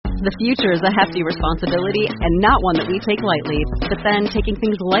The future is a hefty responsibility and not one that we take lightly. But then, taking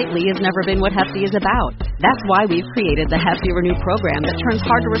things lightly has never been what Hefty is about. That's why we've created the Hefty Renew program that turns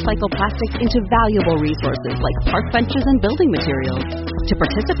hard-to-recycle plastics into valuable resources like park benches and building materials. To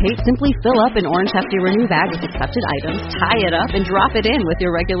participate, simply fill up an orange Hefty Renew bag with accepted items, tie it up, and drop it in with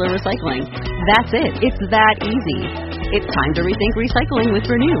your regular recycling. That's it. It's that easy. It's time to rethink recycling with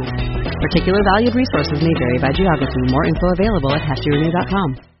Renew. Particular valued resources may vary by geography. More info available at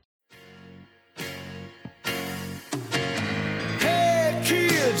heftyrenew.com. Hey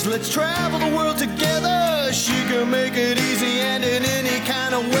kids, let's travel the world together. She can make it easy and in any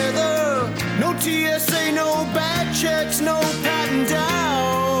kind of weather. No TSA, no bag checks, no patting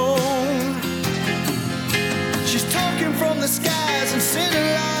down. She's talking from the skies and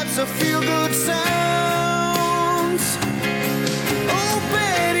sending lots of feel-good sounds. Oh,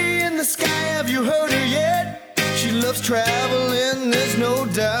 Betty in the sky, have you heard her yet? She loves traveling, there's no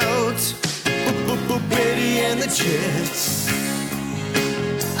doubt. Betty and the Jets.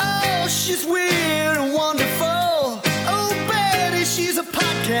 Oh, she's weird and wonderful. Oh, Betty, she's a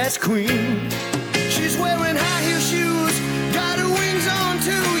podcast queen. She's wearing high heel shoes, got her wings on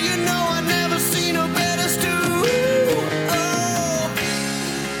too. You know I've never seen her better stew. Oh,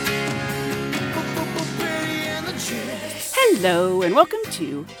 Betty and the Jets. Hello and welcome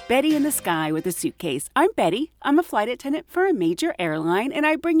to Betty in the Sky with a Suitcase. I'm Betty. I'm a flight attendant for a major airline, and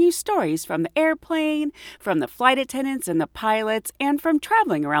I bring you stories from the airplane, from the flight attendants and the pilots, and from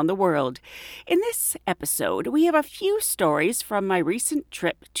traveling around the world. In this episode, we have a few stories from my recent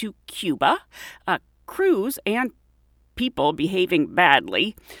trip to Cuba, a cruise and people behaving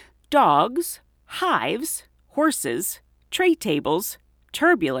badly, dogs, hives, horses, tray tables,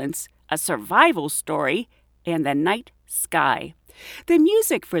 turbulence, a survival story, and the night sky. The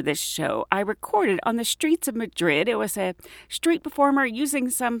music for this show I recorded on the streets of Madrid. It was a street performer using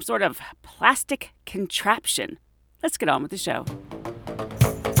some sort of plastic contraption. Let's get on with the show.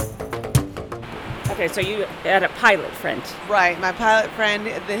 Okay, so you had a pilot friend. Right, my pilot friend,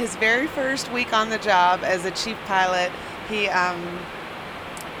 his very first week on the job as a chief pilot, he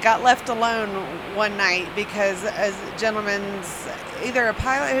got left alone one night because a gentleman's, either a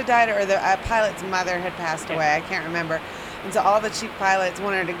pilot had died or a pilot's mother had passed away. I can't remember. And so all the chief pilots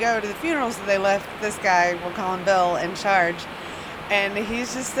wanted to go to the funeral, so they left this guy, we'll call him Bill, in charge. And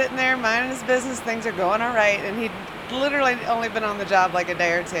he's just sitting there minding his business. Things are going all right. And he'd literally only been on the job like a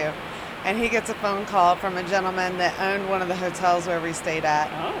day or two. And he gets a phone call from a gentleman that owned one of the hotels where we stayed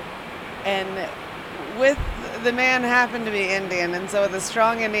at. Oh. And with the man happened to be Indian, and so with a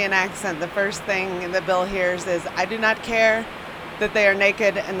strong Indian accent, the first thing that Bill hears is, "I do not care that they are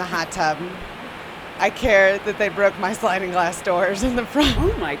naked in the hot tub. I care that they broke my sliding glass doors in the front."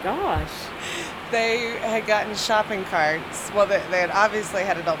 Oh my gosh. They had gotten shopping carts. Well, they had obviously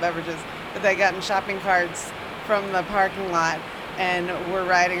had adult beverages, but they had gotten shopping carts from the parking lot and were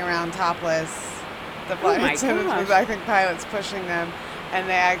riding around topless. The flight attendants, with, I think, pilots pushing them, and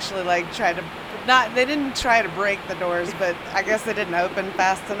they actually tried to. They didn't try to break the doors, but I guess they didn't open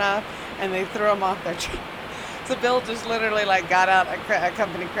fast enough, and they threw them off their tree. So Bill just literally got out a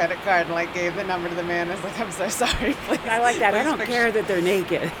company credit card and gave the number to the man. I was like, "I'm so sorry, please." I like that. I don't fix care that they're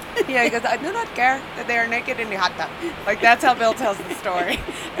naked. Yeah, he goes, "I do not care that they are naked in the hot tub." That's how Bill tells the story.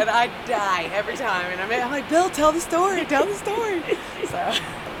 And I die every time. And I'm like, "Bill, tell the story, tell the story." So.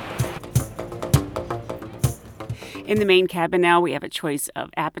 In the main cabin now, we have a choice of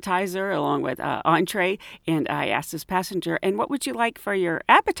appetizer along with entree. And I asked this passenger, "And what would you like for your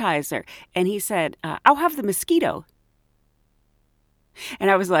appetizer?" And he said, "I'll have the mosquito." And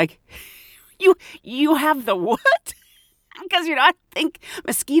I was like, you have the what? Because, I don't think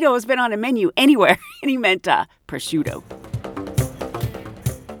mosquito has been on a menu anywhere. And he meant prosciutto.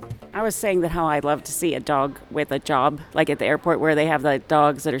 I was saying that how I love to see a dog with a job, like at the airport where they have the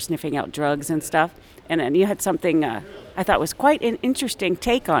dogs that are sniffing out drugs and stuff. And then you had something I thought was quite an interesting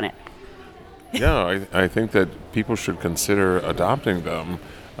take on it. Yeah, I think that people should consider adopting them,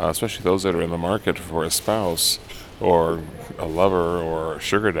 especially those that are in the market for a spouse or a lover or a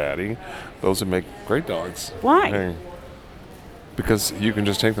sugar daddy. Those would make great dogs. Why? Because you can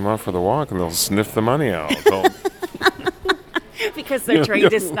just take them out for the walk and they'll sniff the money out. Because they're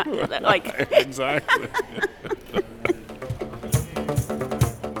trained to Exactly.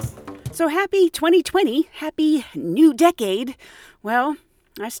 So happy 2020, happy new decade. Well,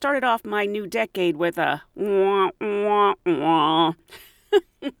 I started off my new decade with a wah, wah, wah.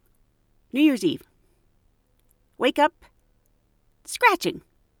 New Year's Eve. Wake up, scratching.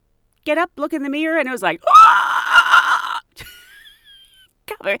 Get up, look in the mirror, and it was like,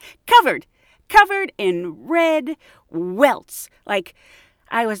 covered in red welts.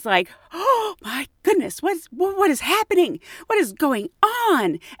 I was like, oh my goodness, what is happening? What is going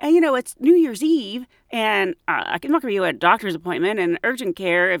on? And it's New Year's Eve, and I'm not going to be at a doctor's appointment and urgent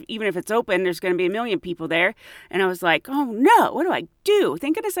care. Even if it's open, there's going to be 1 million people there. And I was like, oh no, what do I do?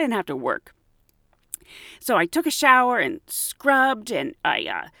 Thank goodness I didn't have to work. So I took a shower and scrubbed, and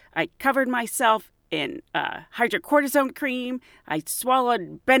I covered myself in hydrocortisone cream. I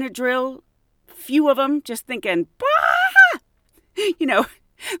swallowed Benadryl, few of them, just thinking, bah!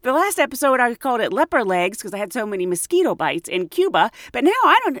 The last episode I called it leper legs because I had so many mosquito bites in Cuba, but now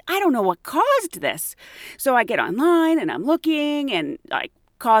I don't know what caused this. So I get online and I'm looking, and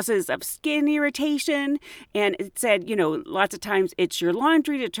causes of skin irritation, and it said, lots of times it's your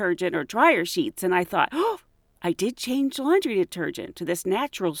laundry detergent or dryer sheets. And I thought, oh, I did change laundry detergent to this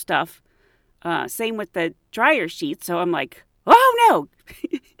natural stuff. Same with the dryer sheets. So I'm like, oh no.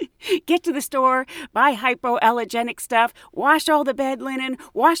 Get to the store, buy hypoallergenic stuff, wash all the bed linen,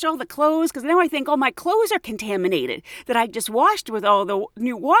 wash all the clothes, because now I think all my clothes are contaminated that I just washed with all the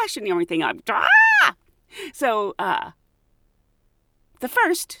new wash and everything. So the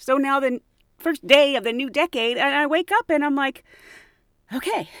first day of the new decade, and I wake up and I'm like,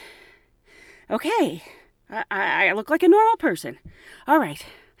 okay, I look like a normal person. All right,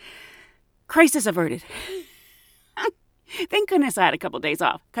 crisis averted. Thank goodness I had a couple of days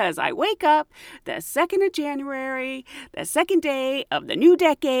off, because I wake up the 2nd of January, the second day of the new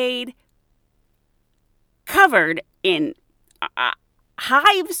decade, covered in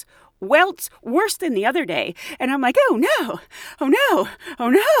hives, welts, worse than the other day. And I'm like, oh no.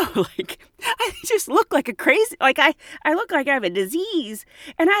 Like, I just look like a crazy, like I look like I have a disease,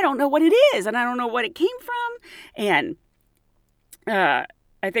 and I don't know what it is, and I don't know what it came from. And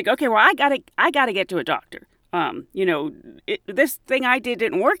I think, okay, well, I gotta get to a doctor. This thing I did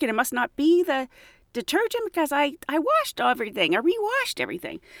didn't work, and it must not be the detergent, because I washed everything. I rewashed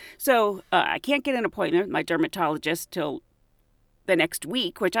everything. So I can't get an appointment with my dermatologist till the next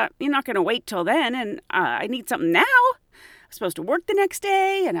week, which you're not going to wait till then. And I need something now. I'm supposed to work the next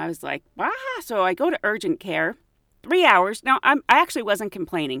day. And I was like, so I go to urgent care, 3 hours. Now, I actually wasn't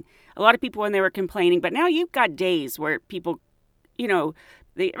complaining. A lot of people when they were complaining, but now you've got days where people,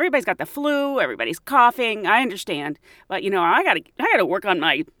 everybody's got the flu, everybody's coughing. I understand, but I gotta work on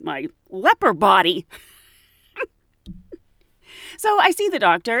my leper body. So I see the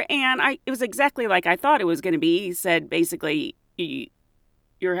doctor, and it was exactly like I thought it was going to be. He said, basically,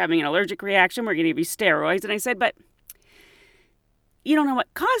 you're having an allergic reaction. We're going to give you steroids. And I said, but you don't know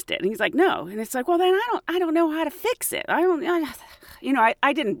what caused it. And he's like, no. And it's like, well, then I don't know how to fix it. I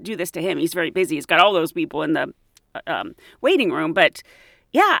didn't do this to him. He's very busy. He's got all those people in the waiting room, but.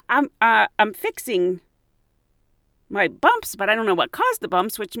 Yeah, I'm fixing my bumps, but I don't know what caused the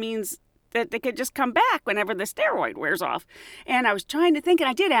bumps, which means that they could just come back whenever the steroid wears off. And I was trying to think, and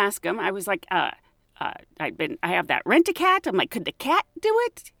I did ask him. I was like, I have that Rent-A-Cat. I'm like, could the cat do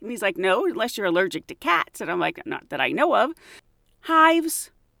it? And he's like, no, unless you're allergic to cats. And I'm like, not that I know of.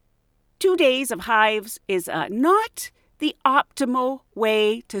 Hives. 2 days of hives is not the optimal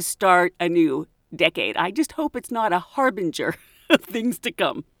way to start a new decade. I just hope it's not a harbinger of things to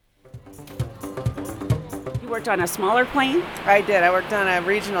come. You worked on a smaller plane? I did. I worked on a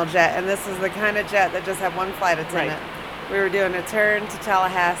regional jet, and this is the kind of jet that just had one flight attendant. Right. We were doing a turn to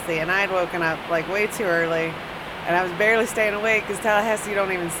Tallahassee, and I had woken up way too early, and I was barely staying awake because Tallahassee you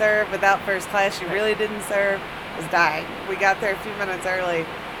don't even serve. Without first class, you really didn't serve. I was dying. We got there a few minutes early,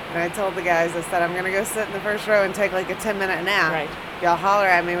 and I told the guys, I said, I'm going to go sit in the first row and take a 10-minute nap. Right. Y'all holler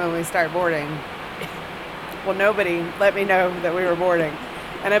at me when we start boarding. Well, nobody let me know that we were boarding.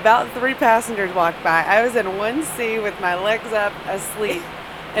 And about 3 passengers walked by. I was in 1C with my legs up, asleep.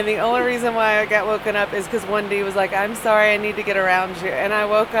 And the only reason why I got woken up is because one D was like, I'm sorry, I need to get around you. And I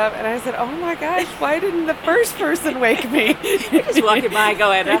woke up and I said, oh my gosh, why didn't the first person wake me? You're just walking by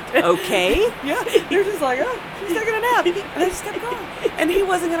going, okay. Yeah, they're just like, oh, she's taking a nap. And I just kept going. And he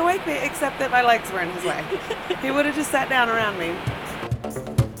wasn't going to wake me except that my legs were in his way. He would have just sat down around me.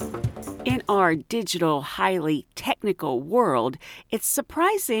 In our digital, highly technical world, it's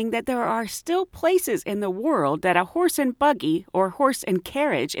surprising that there are still places in the world that a horse and buggy or horse and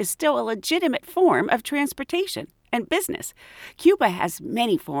carriage is still a legitimate form of transportation and business. Cuba has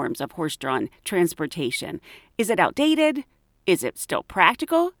many forms of horse-drawn transportation. Is it outdated? Is it still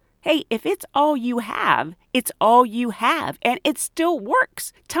practical? Hey, if it's all you have, it's all you have, and it still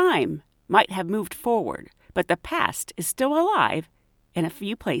works. Time might have moved forward, but the past is still alive in a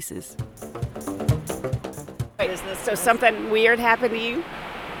few places. So something weird happened to you?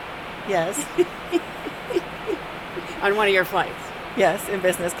 Yes. On one of your flights? Yes, in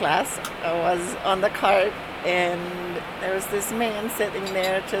business class. I was on the cart And there was this man sitting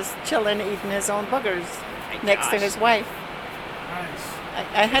there just chilling, eating his own boogers next to his wife. Nice.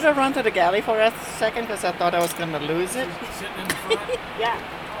 I had to run to the galley for a second because I thought I was going to lose it. Sitting in the front? Yeah.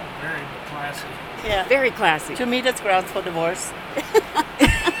 Oh, very classy. Yeah. Very classy. To me, that's grounds for divorce.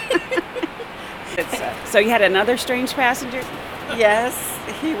 So you had another strange passenger? Yes,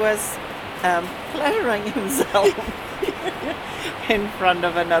 he was flattering himself in front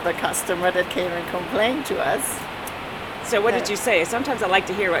of another customer that came and complained to us. So what did you say? Sometimes I like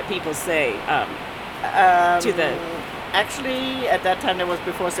to hear what people say to the... Actually, at that time, it was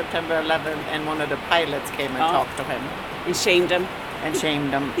before September 11th, and one of the pilots came and talked to him. And shamed him? And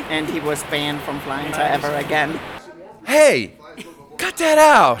shamed him, and he was banned from flying forever again. Hey, cut that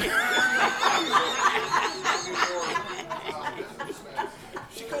out!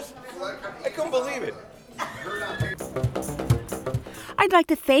 I couldn't believe it. I'd like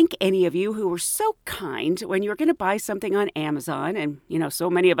to thank any of you who were so kind when you were going to buy something on Amazon, and, so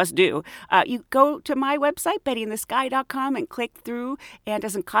many of us do. You go to my website, bettyinthesky.com, and click through, and it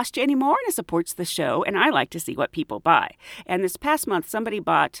doesn't cost you any more, and it supports the show, and I like to see what people buy. And this past month, somebody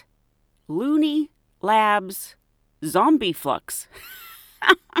bought Looney Labs Zombie Flux.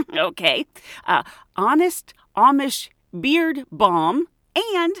 Okay. Honest Amish Beard Balm,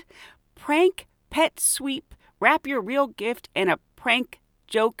 and Prank Pet Sweep. Wrap your real gift in a prank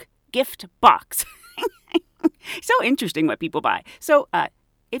joke gift box. So interesting what people buy. So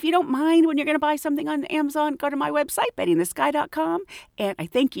if you don't mind when you're going to buy something on Amazon, go to my website, bettyinthesky.com, and I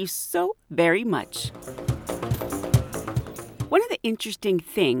thank you so very much. One of the interesting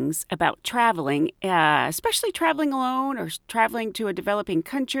things about traveling, especially traveling alone or traveling to a developing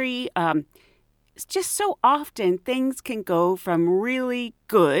country, is just so often things can go from really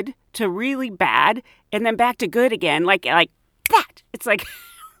good to really bad and then back to good again, like that. It's like,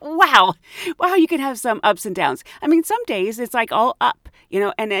 wow, you can have some ups and downs. I mean, some days it's like all up,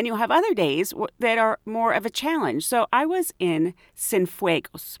 and then you'll have other days that are more of a challenge. So I was in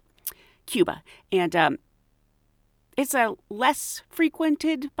Cienfuegos, Cuba, and it's a less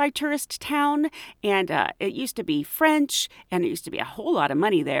frequented by tourist town, and it used to be French, and it used to be a whole lot of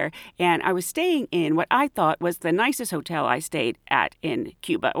money there. And I was staying in what I thought was the nicest hotel I stayed at in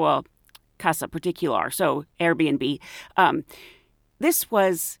Cuba. Well, Casa Particular, so Airbnb. This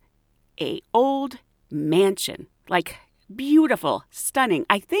was a old mansion, like beautiful, stunning.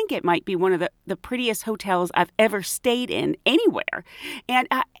 I think it might be one of the prettiest hotels I've ever stayed in anywhere. And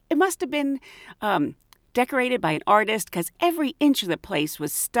it must have been decorated by an artist because every inch of the place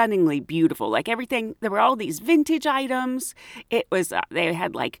was stunningly beautiful. Like everything, there were all these vintage items. It was, they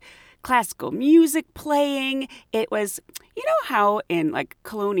had like classical music playing. It was, how in like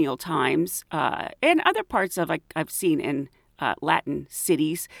colonial times and other parts of like I've seen in Latin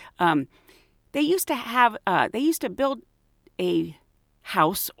cities, they used to build a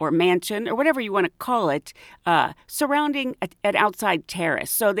house or mansion or whatever you want to call it surrounding an outside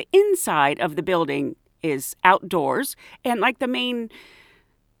terrace. So the inside of the building is outdoors and like the main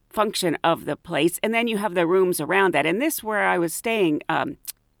function of the place. And then you have the rooms around that. And this where I was staying,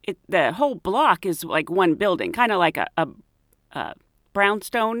 the whole block is like one building, kind of like a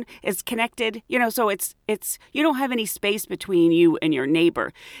brownstone is connected, so it's you don't have any space between you and your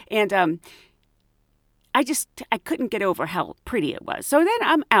neighbor. And I couldn't get over how pretty it was. So then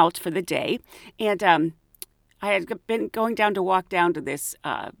I'm out for the day, and I had been going down to walk down to this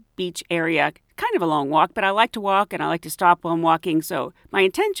beach area, kind of a long walk, but I like to walk and I like to stop while I'm walking. So my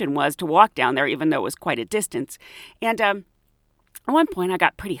intention was to walk down there, even though it was quite a distance. And at one point I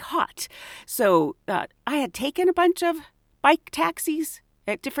got pretty hot. So I had taken a bunch of bike taxis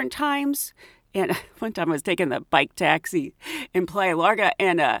at different times. And one time I was taking the bike taxi in Playa Larga,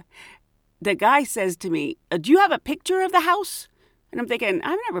 and the guy says to me, "Do you have a picture of the house?" And I'm thinking,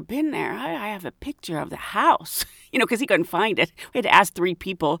 I've never been there. I have a picture of the house, because he couldn't find it. We had to ask 3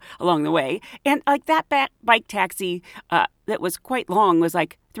 people along the way. And like that bike taxi that was quite long was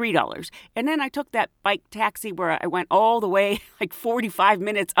like $3. And then I took that bike taxi where I went all the way, like 45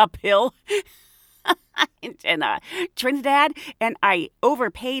 minutes uphill in Trinidad. And I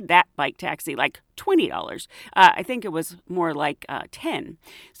overpaid that bike taxi like $20. I think it was more like $10.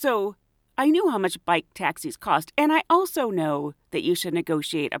 So I knew how much bike taxis cost, and I also know that you should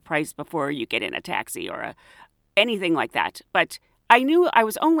negotiate a price before you get in a taxi or anything like that. But I knew I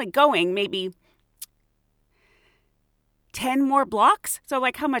was only going maybe 10 more blocks. So,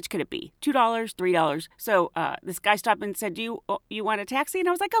 like, how much could it be? $2, $3. So this guy stopped and said, "Do you want a taxi?" And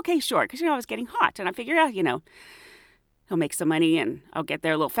I was like, "Okay, sure," because I was getting hot, and I figured out, he'll make some money and I'll get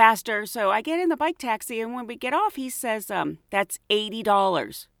there a little faster. So I get in the bike taxi, and when we get off, he says, "That's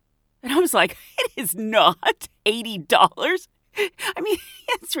 $80." And I was like, it is not $80. I mean,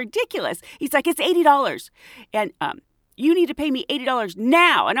 it's ridiculous. He's like, it's $80. And you need to pay me $80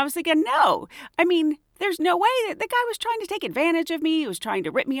 now. And I was thinking, no. I mean, there's no way. That the guy was trying to take advantage of me. He was trying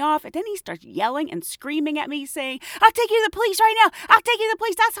to rip me off. And then he starts yelling and screaming at me, saying, I'll take you to the police right now. I'll take you to the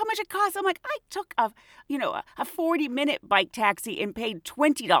police. That's how much it costs. I'm like, I took a 40-minute bike taxi and paid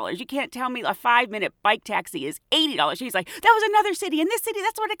 $20. You can't tell me a 5-minute bike taxi is $80. He's like, that was another city. In this city,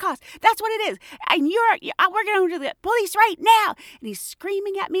 that's what it costs. That's what it is. And we're going to the police right now. And he's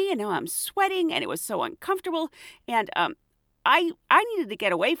screaming at me. And now I'm sweating. And it was so uncomfortable. And I needed to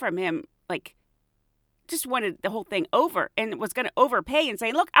get away from him, like, just wanted the whole thing over and was going to overpay and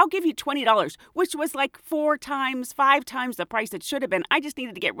say, look, I'll give you $20, which was like 5 times the price it should have been. I just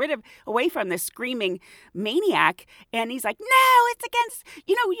needed to get away from this screaming maniac. And he's like, no, it's against,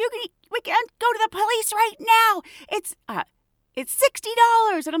 we can't go to the police right now. It's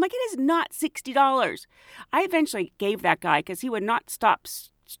 $60. And I'm like, it is not $60. I eventually gave that guy, because he would not stop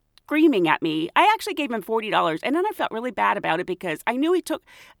screaming at me. I actually gave him $40. And then I felt really bad about it because I knew he took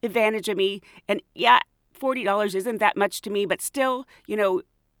advantage of me. And yeah, $40 isn't that much to me, but still,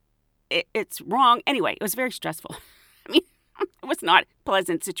 it's wrong. Anyway, it was very stressful. I mean, it was not a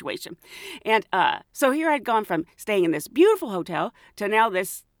pleasant situation. And so here I'd gone from staying in this beautiful hotel to now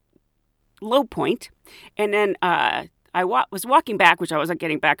this low point. And then I was walking back, which I wasn't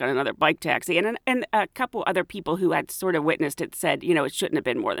getting back on another bike taxi. And a couple other people who had sort of witnessed it said, it shouldn't have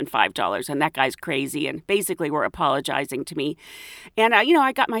been more than $5. And that guy's crazy. And basically were apologizing to me. And,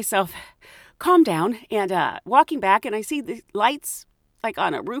 I got myself calmed down and walking back. And I see the lights like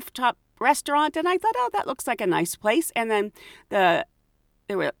on a rooftop restaurant. And I thought, oh, that looks like a nice place. And then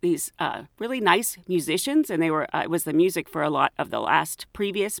there were these really nice musicians, and it was the music for a lot of the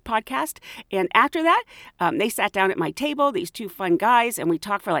previous podcast. And after that, they sat down at my table, these two fun guys, and we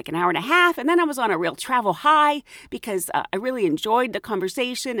talked for like an hour and a half. And then I was on a real travel high because I really enjoyed the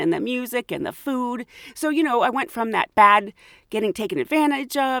conversation and the music and the food. So, I went from that bad getting taken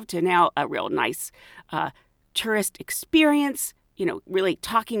advantage of to now a real nice tourist experience. Really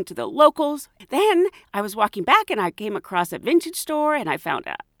talking to the locals. Then I was walking back and I came across a vintage store and I found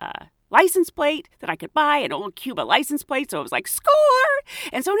a license plate that I could buy, an old Cuba license plate. So it was like, score!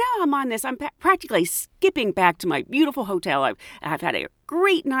 And so now I'm on this. I'm practically skipping back to my beautiful hotel. I've had a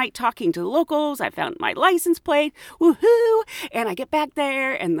great night talking to the locals. I found my license plate. Woohoo! And I get back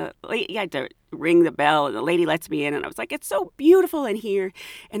there and I had to ring the bell and the lady lets me in. And I was like, it's so beautiful in here.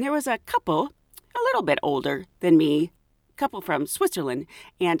 And there was a couple, a little bit older than me, couple from Switzerland,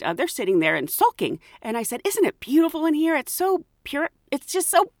 and they're sitting there and sulking. And I said, isn't it beautiful in here? It's so pure. It's just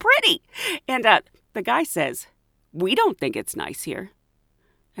so pretty. And the guy says, we don't think it's nice here.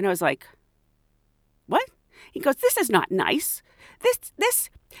 And I was like, what? He goes, this is not nice.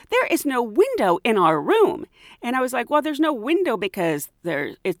 There is no window in our room. And I was like, well, there's no window because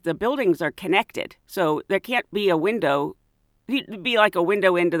the buildings are connected. So there can't be a window. It'd be like a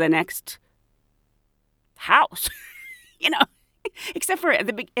window into the next house. Except for at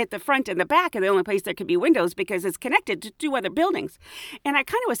the front and the back are the only place there could be windows because it's connected to 2 other buildings. And I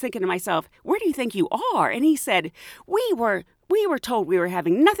kind of was thinking to myself, where do you think you are? And he said, we were told we were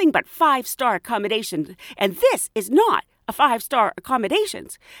having nothing but 5-star accommodations. And this is not a 5-star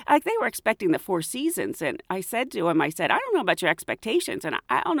accommodations. Like they were expecting the 4 Seasons. And I said to him, I don't know about your expectations. And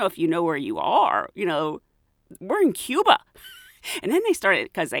I don't know if you know where you are. We're in Cuba. And then they started,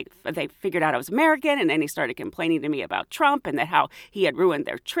 because they figured out I was American, and then they started complaining to me about Trump and that how he had ruined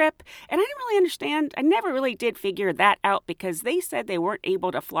their trip. And I didn't really understand. I never really did figure that out because they said they weren't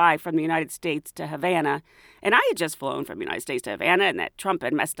able to fly from the United States to Havana. And I had just flown from the United States to Havana, and that Trump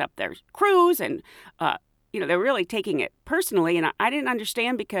had messed up their cruise. And, they're really taking it personally. And I didn't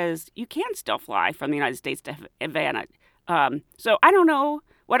understand because you can still fly from the United States to Havana. So I don't know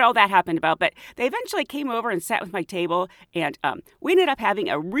what all that happened about, but they eventually came over and sat with my table, and we ended up having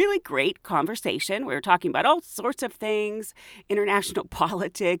a really great conversation. We were talking about all sorts of things, international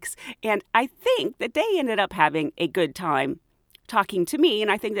politics, and I think that they ended up having a good time talking to me,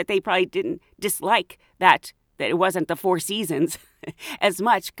 and I think that they probably didn't dislike that it wasn't the 4 Seasons as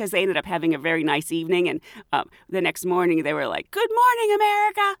much because they ended up having a very nice evening, and the next morning they were like, "Good morning,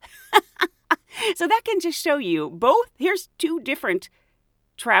 America!" So that can just show you both. Here's 2 different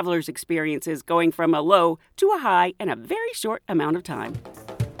travelers' experiences going from a low to a high in a very short amount of time.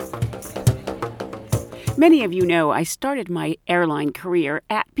 Many of you know I started my airline career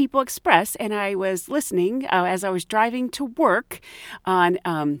at People Express, and I was listening as I was driving to work on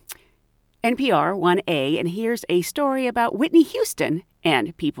NPR 1A, and here's a story about Whitney Houston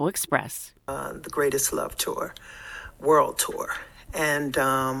and People Express. The Greatest Love Tour, World Tour. And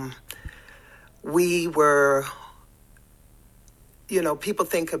we were, people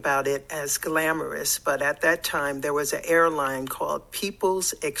think about it as glamorous, but at that time there was an airline called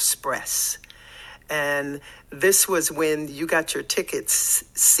People's Express. And this was when you got your tickets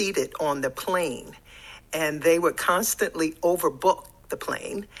seated on the plane, and they would constantly overbook the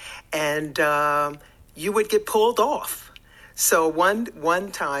plane, and you would get pulled off. So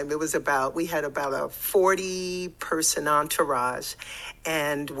one time we had about a 40-person entourage,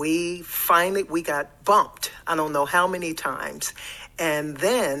 and we got bumped. I don't know how many times. And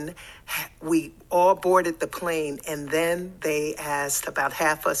then we all boarded the plane, and then they asked about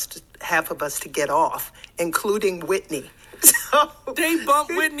half of us to get off, including Whitney. So, They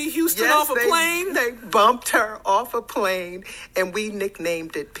bumped Whitney Houston off a plane? They bumped her off a plane, and we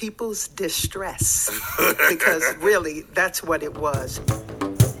nicknamed it People's Distress because really that's what it was.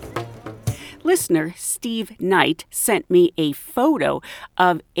 Listener Steve Knight sent me a photo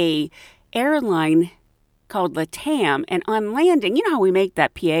of a airline called LATAM, and on landing, you know how we make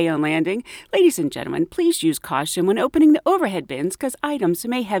that PA on landing? Ladies and gentlemen, please use caution when opening the overhead bins because items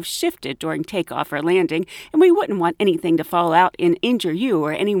may have shifted during takeoff or landing, and we wouldn't want anything to fall out and injure you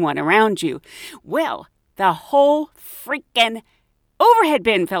or anyone around you. Well, the whole freaking overhead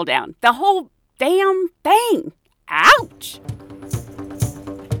bin fell down. The whole damn thing. Ouch!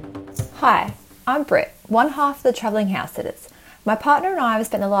 Hi, I'm Britt, one half of the Travelling House Sitters. My partner and I have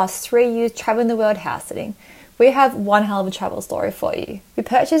spent the last 3 years travelling the world house sitting. We have one hell of a travel story for you. We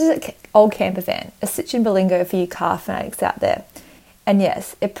purchased an old camper van, a Citroen Berlingo for you car fanatics out there. And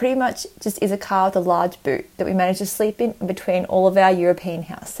yes, it pretty much just is a car with a large boot that we managed to sleep in between all of our European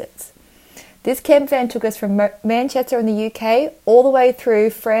house sits. This camper van took us from Manchester in the UK all the way through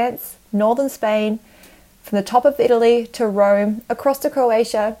France, northern Spain, from the top of Italy to Rome, across to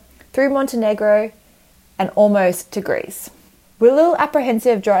Croatia, through Montenegro, and almost to Greece. We're a little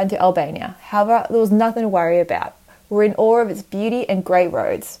apprehensive of driving to Albania. However, there was nothing to worry about. We're in awe of its beauty and great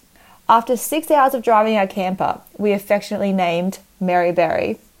roads. After 6 hours of driving our camper, we affectionately named Mary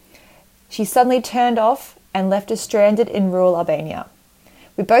Berry, she suddenly turned off and left us stranded in rural Albania.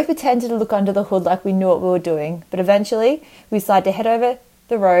 We both pretended to look under the hood like we knew what we were doing, but eventually we decided to head over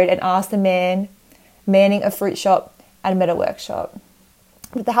the road and ask the man manning a fruit shop and a metal workshop.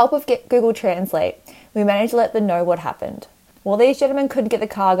 With the help of Google Translate, we managed to let them know what happened. While these gentlemen couldn't get the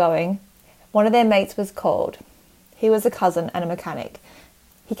car going, one of their mates was called. He was a cousin and a mechanic.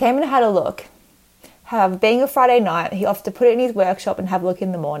 He came and had a look. However, being a Friday night, he offered to put it in his workshop and have a look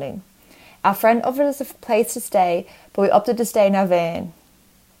in the morning. Our friend offered us a place to stay, but we opted to stay in our van.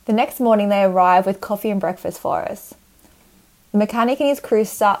 The next morning, they arrived with coffee and breakfast for us. The mechanic and his crew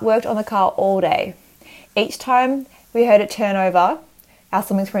worked on the car all day. Each time we heard it turn over, our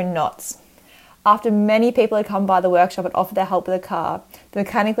stomachs were in knots. After many people had come by the workshop and offered their help with the car, the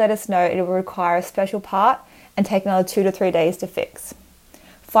mechanic let us know it would require a special part and take another 2 to 3 days to fix.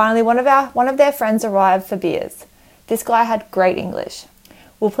 Finally, one of their friends arrived for beers. This guy had great English.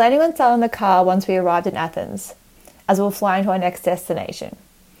 We were planning on selling the car once we arrived in Athens, as we were flying to our next destination.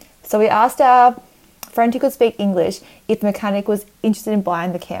 So we asked our friend who could speak English if the mechanic was interested in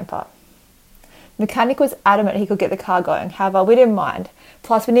buying the camper. The mechanic was adamant he could get the car going. However, we didn't mind.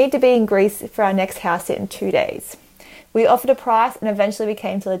 Plus, we needed to be in Greece for our next house sit in 2 days. We offered a price and eventually we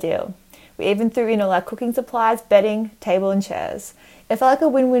came to the deal. We even threw in all our cooking supplies, bedding, table and chairs. It felt like a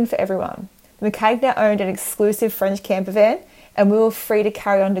win-win for everyone. The mechanic now owned an exclusive French camper van and we were free to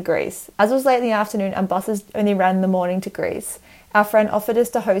carry on to Greece. As it was late in the afternoon and buses only ran in the morning to Greece, our friend offered us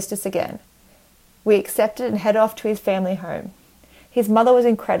to host us again. We accepted and headed off to his family home. His mother was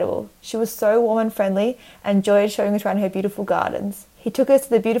incredible. She was so warm and friendly and enjoyed showing us around her beautiful gardens. He took us to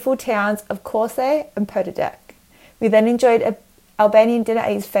the beautiful towns of Korçë and Potočak. We then enjoyed an Albanian dinner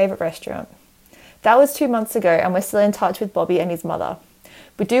at his favourite restaurant. That was 2 months ago and we're still in touch with Bobby and his mother.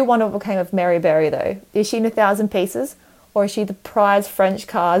 We do wonder what became of Mary Berry though. Is she in 1,000 pieces or is she the prized French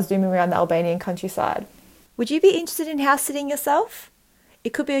car zooming around the Albanian countryside? Would you be interested in house sitting yourself?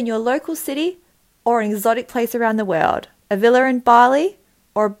 It could be in your local city or an exotic place around the world. A villa in Bali,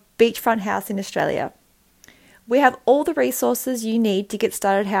 or a beachfront house in Australia. We have all the resources you need to get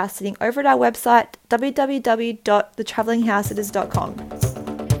started house sitting over at our website, www.thetravellinghousitters.com.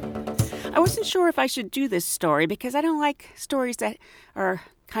 I wasn't sure if I should do this story because I don't like stories that are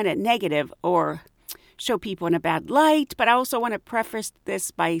kind of negative or show people in a bad light, but I also want to preface this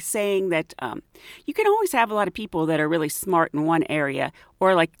by saying that you can always have a lot of people that are really smart in one area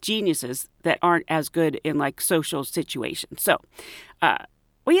or like geniuses that aren't as good in like social situations. So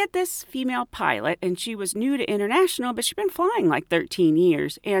we had this female pilot and she was new to international, but she'd been flying like 13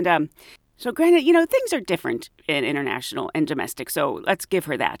 years. And So granted, things are different in international and domestic, so let's give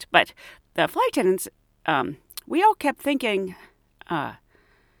her that. But the flight attendants, we all kept thinking,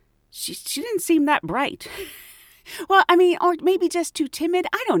 she didn't seem that bright. Well, or maybe just too timid.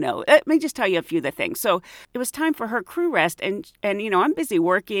 I don't know. Let me just tell you a few of the things. So it was time for her crew rest, and I'm busy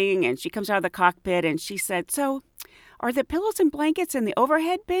working, and she comes out of the cockpit, and she said, "So, are the pillows and blankets in the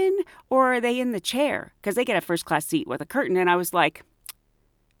overhead bin, or are they in the chair?" Because they get a first-class seat with a curtain, and I was like,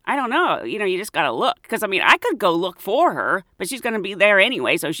 I don't know. You just got to look. Because, I could go look for her, but she's going to be there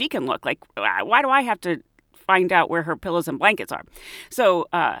anyway, so she can look. Like, why do I have to find out where her pillows and blankets are? So,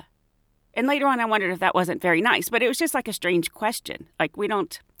 and later on, I wondered if that wasn't very nice, but it was just like a strange question. Like, we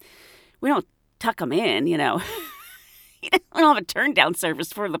don't tuck them in, We don't have a turn-down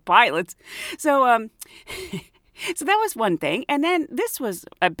service for the pilots. So, so that was one thing. And then this was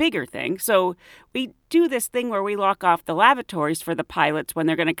a bigger thing. So we do this thing where we lock off the lavatories for the pilots when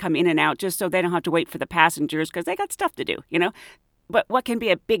they're going to come in and out, just so they don't have to wait for the passengers because they got stuff to do, But what can be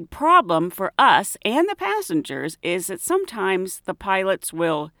a big problem for us and the passengers is that sometimes the pilots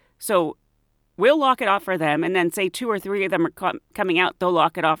will... So we'll lock it off for them, and then say 2 or 3 of them are coming out, they'll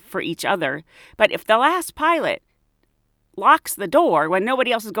lock it off for each other. But if the last pilot locks the door when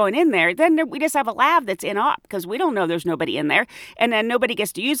nobody else is going in there, then we just have a lav that's in op because we don't know there's nobody in there. And then nobody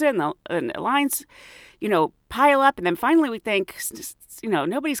gets to use it, and the lines, pile up. And then finally we think,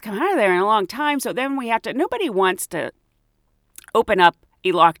 nobody's come out of there in a long time. So then nobody wants to open up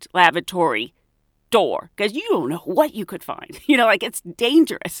a locked lavatory door because you don't know what you could find. It's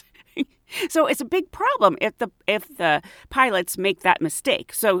dangerous. So it's a big problem if the pilots make that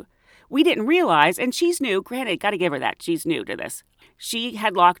mistake. So we didn't realize, and she's new, granted, got to give her that, she's new to this. She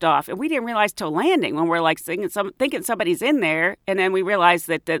had locked off, and we didn't realize till landing when we're thinking somebody's in there, and then we realized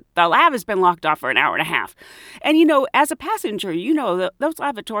that the lab has been locked off for an hour and a half. And, as a passenger, those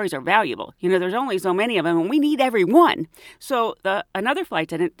lavatories are valuable. There's only so many of them, and we need every one. So another flight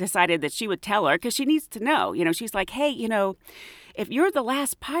attendant decided that she would tell her, because she needs to know. She's like, hey, if you're the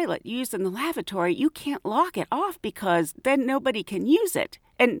last pilot used in the lavatory, you can't lock it off because then nobody can use it.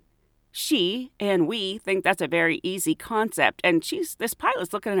 And she and we think that's a very easy concept. And this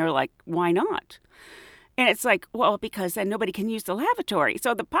pilot's looking at her like, why not? And it's like, well, because then nobody can use the lavatory.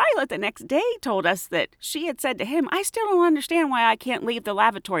 So the pilot the next day told us that she had said to him, I still don't understand why I can't leave the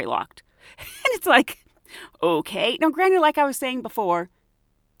lavatory locked. And it's like, okay. Now, granted, like I was saying before,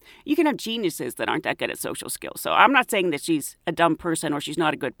 you can have geniuses that aren't that good at social skills. So I'm not saying that she's a dumb person or she's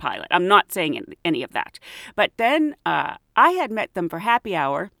not a good pilot. I'm not saying any of that. But then I had met them for happy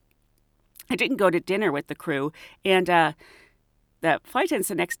hour. I didn't go to dinner with the crew. And the flight attendants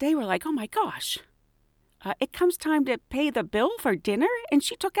the next day were like, oh, my gosh, it comes time to pay the bill for dinner. And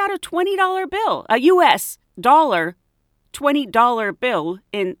she took out a $20 bill, a U.S. dollar $20 bill.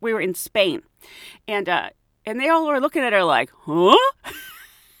 We were in Spain. And they all were looking at her like, huh?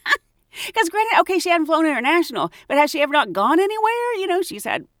 Because granted, okay, she hadn't flown international, but has she ever not gone anywhere? She's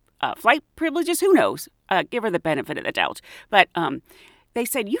had flight privileges. Who knows? Give her the benefit of the doubt. But they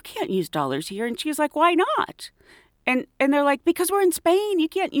said, you can't use dollars here. And she's like, why not? And they're like, because we're in Spain. You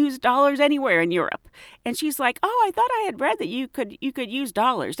can't use dollars anywhere in Europe. And she's like, oh, I thought I had read that you could use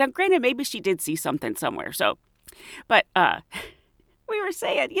dollars. Now, granted, maybe she did see something somewhere. So, but we were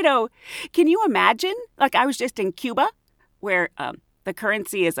saying, can you imagine? Like I was just in Cuba where the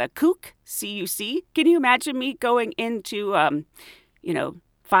currency is a CUC, C-U-C. Can you imagine me going into,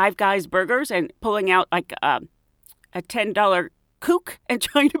 Five Guys Burgers and pulling out like a $10 CUC and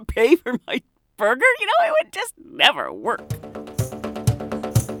trying to pay for my burger? It would just never work.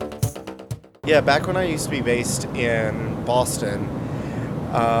 Yeah, back when I used to be based in Boston,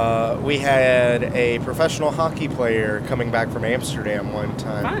 we had a professional hockey player coming back from Amsterdam one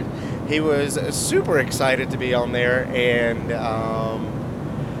time. Fun. He was super excited to be on there, and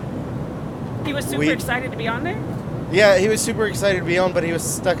he was super excited to be on there? Yeah, he was super excited to be on, but he was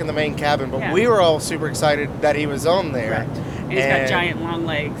stuck in the main cabin. But we were all super excited that he was on there. Correct. And he's got giant long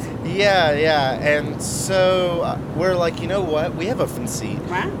legs. Yeah. And so we're like, you know what? We have a fun seat.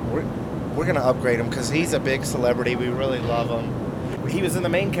 Wow. We're going to upgrade him because he's a big celebrity. We really love him. He was in the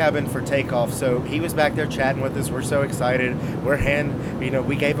main cabin for takeoff, so he was back there chatting with us. We're so excited.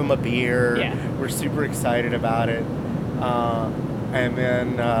 We gave him a beer. Yeah. We're super excited about it. And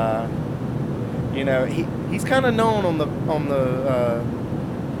then, he's kind of known on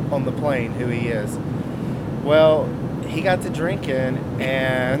the plane who he is. Well, he got to drinking,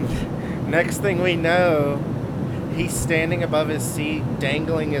 and next thing we know, he's standing above his seat,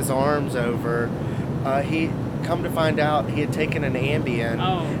 dangling his arms over. Come to find out, he had taken an Ambien,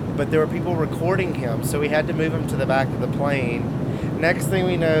 but there were people recording him, so we had to move him to the back of the plane. Next thing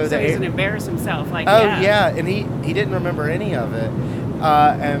we know, So he's going to embarrass himself. Like, oh yeah, and he didn't remember any of it.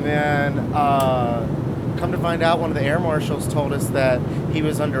 And then come to find out, one of the air marshals told us that he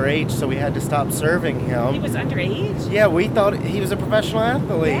was underage, so we had to stop serving him. He was underage? Yeah, we thought he was a professional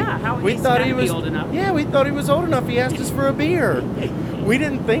athlete. Yeah, how we thought he was old enough? Yeah, we thought he was old enough. He asked us for a beer. We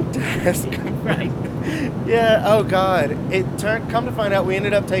didn't think to ask him. Right. Yeah. Oh God. Come to find out, we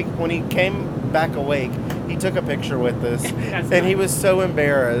ended up when he came back awake, he took a picture with us, and he was so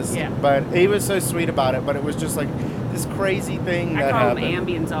embarrassed. Yeah. But he was so sweet about it. But it was just like this crazy thing that happened. I call them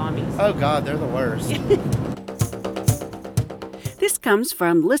ambient zombies. Oh God, they're the worst. This comes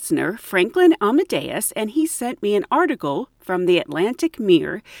from listener Franklin Amadeus, and he sent me an article from the Atlantic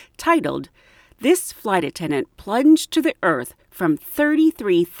Mirror titled, "This flight attendant plunged to the earth from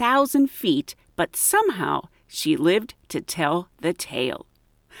 33,000 feet, but somehow she lived to tell the tale."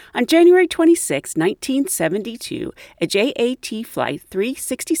 On January 26, 1972, a JAT Flight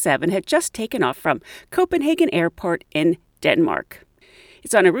 367 had just taken off from Copenhagen Airport in Denmark.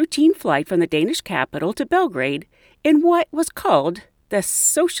 It's on a routine flight from the Danish capital to Belgrade in what was called the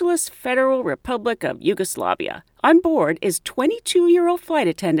Socialist Federal Republic of Yugoslavia. On board is 22-year-old flight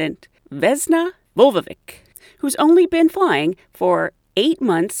attendant Vesna Volvovic, who's only been flying for 8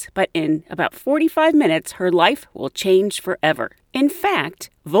 months, but in about 45 minutes, her life will change forever. In fact,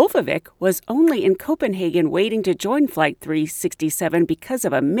 Volvovic was only in Copenhagen waiting to join Flight 367 because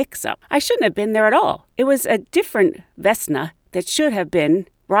of a mix-up. I shouldn't have been there at all. It was a different Vesna that should have been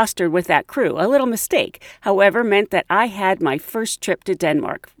rostered with that crew. A little mistake, however, meant that I had my first trip to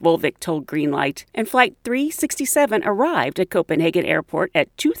Denmark, Volvic told Greenlight. And Flight 367 arrived at Copenhagen Airport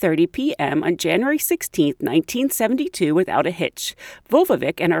at 2:30 p.m. on January 16, 1972 without a hitch.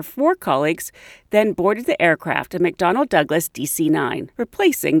 Volvovic and her 4 colleagues then boarded the aircraft, a McDonnell Douglas DC-9,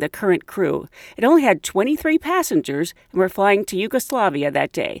 replacing the current crew. It only had 23 passengers and were flying to Yugoslavia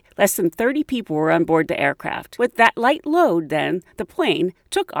that day. Less than 30 people were on board the aircraft. With that light load, then, the plane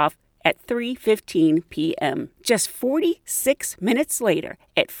took off at 3:15 p.m. Just 46 minutes later,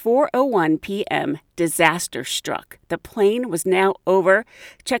 at 4:01 p.m., disaster struck. The plane was now over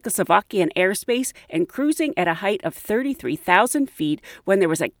Czechoslovakian airspace and cruising at a height of 33,000 feet when there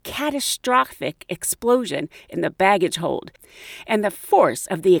was a catastrophic explosion in the baggage hold. And the force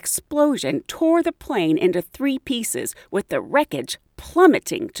of the explosion tore the plane into 3 pieces, with the wreckage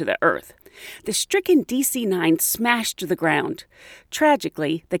plummeting to the earth. The stricken DC-9 smashed to the ground.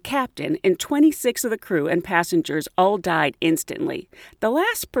 Tragically, the captain and 26 of the crew and passengers all died instantly. The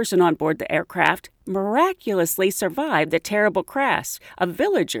last person on board the aircraft miraculously survived the terrible crash. A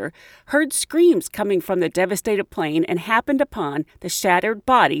villager heard screams coming from the devastated plane and happened upon the shattered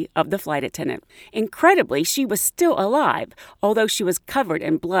body of the flight attendant. Incredibly, she was still alive, although she was covered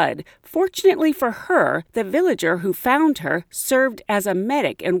in blood. Fortunately for her, the villager who found her served as a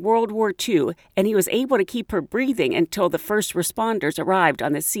medic in World War II, and he was able to keep her breathing until the first responders arrived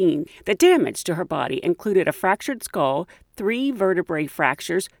on the scene. The damage to her body included a fractured skull, 3 vertebrae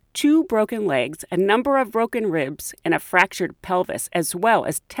fractures, 2 broken legs, a number of broken ribs, and a fractured pelvis, as well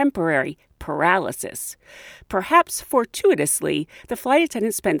as temporary paralysis. Perhaps fortuitously, the flight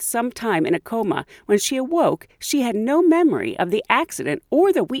attendant spent some time in a coma. When she awoke, she had no memory of the accident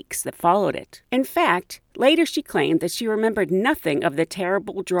or the weeks that followed it. In fact, later she claimed that she remembered nothing of the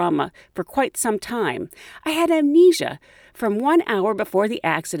terrible drama for quite some time. "I had amnesia from 1 hour before the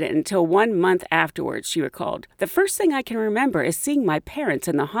accident until 1 month afterwards," she recalled. "The first thing I can remember is seeing my parents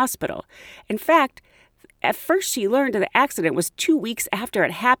in the hospital. In fact, at first she learned the accident was 2 weeks after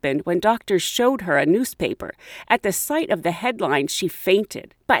it happened when doctors showed her a newspaper. At the sight of the headline, she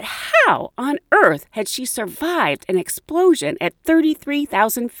fainted. But how on earth had she survived an explosion at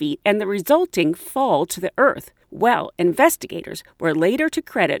 33,000 feet and the resulting fall to the earth? Well, investigators were later to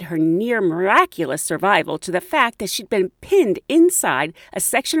credit her near miraculous survival to the fact that she'd been pinned inside a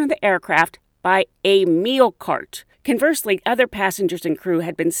section of the aircraft by a meal cart. Conversely, other passengers and crew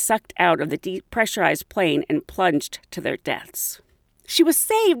had been sucked out of the depressurized plane and plunged to their deaths. She was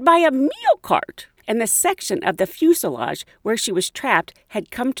saved by a meal cart, and the section of the fuselage where she was trapped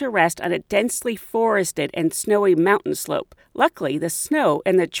had come to rest on a densely forested and snowy mountain slope. Luckily, the snow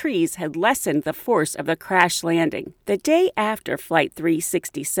and the trees had lessened the force of the crash landing. The day after Flight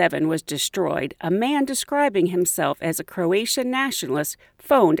 367 was destroyed, a man describing himself as a Croatian nationalist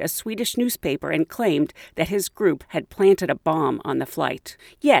phoned a Swedish newspaper and claimed that his group had planted a bomb on the flight.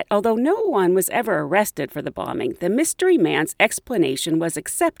 Yet, although no one was ever arrested for the bombing, the mystery man's explanation was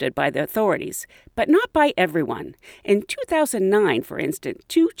accepted by the authorities, but not by everyone. In 2009, for instance,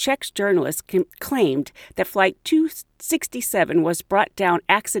 2 Czech journalists claimed that Flight 2 Flight 67 was brought down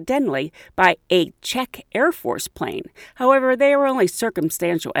accidentally by a Czech Air Force plane. However, they were only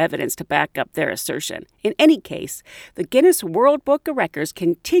circumstantial evidence to back up their assertion. In any case, the Guinness World Book of Records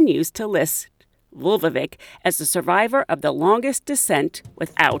continues to list Lvovik as the survivor of the longest descent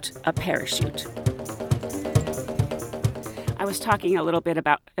without a parachute. I was talking a little bit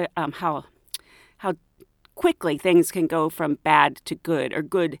about how quickly things can go from bad to good or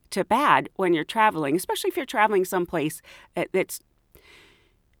good to bad when you're traveling, especially if you're traveling someplace that's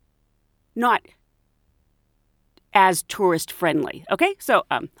not as tourist friendly. Okay, so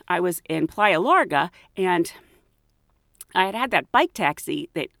I was in Playa Larga, and I had that bike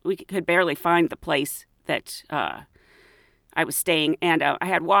taxi that we could barely find the place that I was staying, and I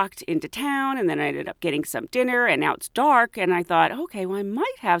had walked into town, and then I ended up getting some dinner, and now it's dark, and I thought, okay, well, I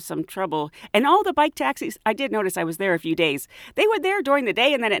might have some trouble. And all the bike taxis, I did notice I was there a few days. They were there during the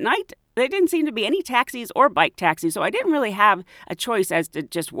day, and then at night, there didn't seem to be any taxis or bike taxis, so I didn't really have a choice as to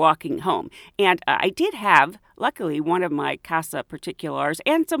just walking home. And I did have, luckily, one of my Casa Particulars,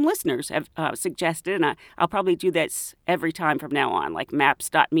 and some listeners have suggested, and I'll probably do this every time from now on, like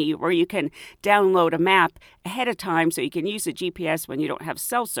maps.me, where you can download a map ahead of time so you can use the GPS when you don't have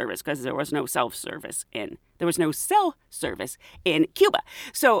cell service, because there was no cell service in Cuba.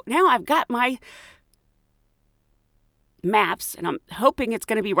 So now I've got my maps, and I'm hoping it's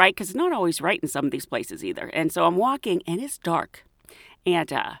going to be right, because it's not always right in some of these places either. And so I'm walking, and it's dark,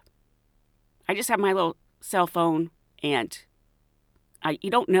 and I just have my little cell phone, and you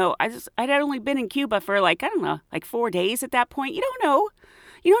don't know. I'd had only been in Cuba for like 4 days at that point. You don't know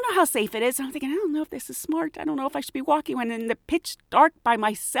how safe it is. And I'm thinking, I don't know if this is smart. I don't know if I should be walking when in the pitch dark by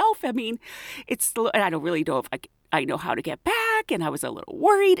myself. I mean, I don't really know if I know how to get back, and I was a little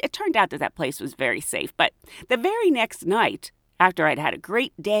worried. It turned out that place was very safe. But the very next night, after I'd had a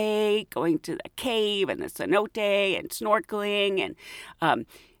great day going to the cave and the cenote and snorkeling, and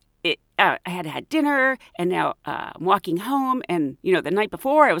I had had dinner, and now I'm walking home. And, the night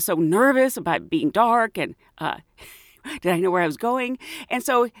before, I was so nervous about being dark, and did I know where I was going? And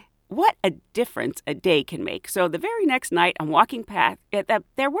so what a difference a day can make. So the very next night, I'm walking past,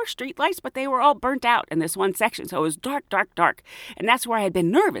 there were street lights, but they were all burnt out in this one section. So it was dark, dark, dark. And that's where I had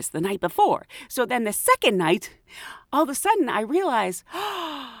been nervous the night before. So then the second night, all of a sudden I realized,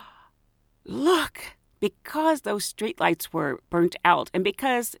 look, because those street lights were burnt out, and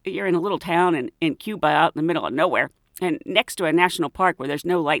because you're in a little town in Cuba out in the middle of nowhere, and next to a national park where there's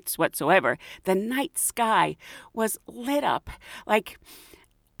no lights whatsoever, the night sky was lit up. Like,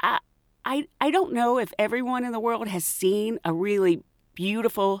 I don't know if everyone in the world has seen a really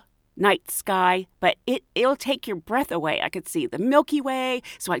beautiful night sky, but it'll take your breath away. I could see the Milky Way,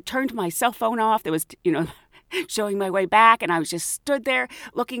 so I turned my cell phone off. There was, showing my way back, and I was just stood there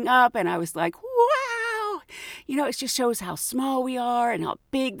looking up, and I was like, wow! It just shows how small we are and how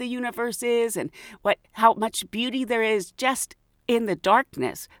big the universe is, and how much beauty there is just in the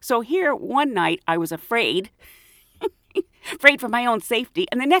darkness. So here, one night, I was afraid for my own safety.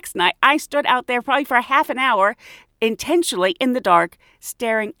 And the next night, I stood out there probably for half an hour, intentionally in the dark,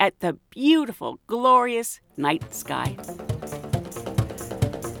 staring at the beautiful, glorious night sky.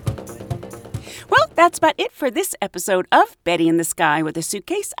 Well, that's about it for this episode of Betty in the Sky with a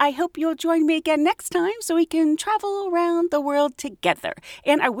Suitcase. I hope you'll join me again next time so we can travel around the world together.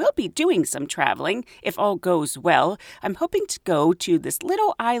 And I will be doing some traveling, if all goes well. I'm hoping to go to this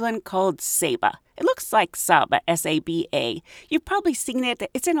little island called Saba. It looks like Saba, S-A-B-A. You've probably seen it.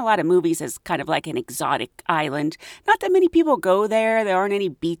 It's in a lot of movies as kind of like an exotic island. Not that many people go there. There aren't any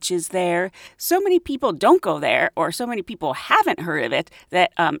beaches there. So many people don't go there, or so many people haven't heard of it,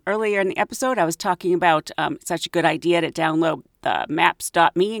 that earlier in the episode I was talking about such a good idea to download the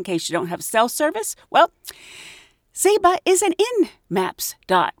maps.me in case you don't have cell service. Well, Saba isn't in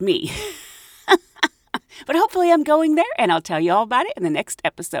maps.me. But hopefully I'm going there, and I'll tell you all about it in the next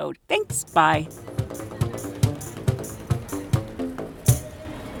episode. Thanks. Bye.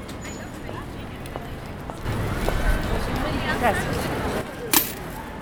 Gracias.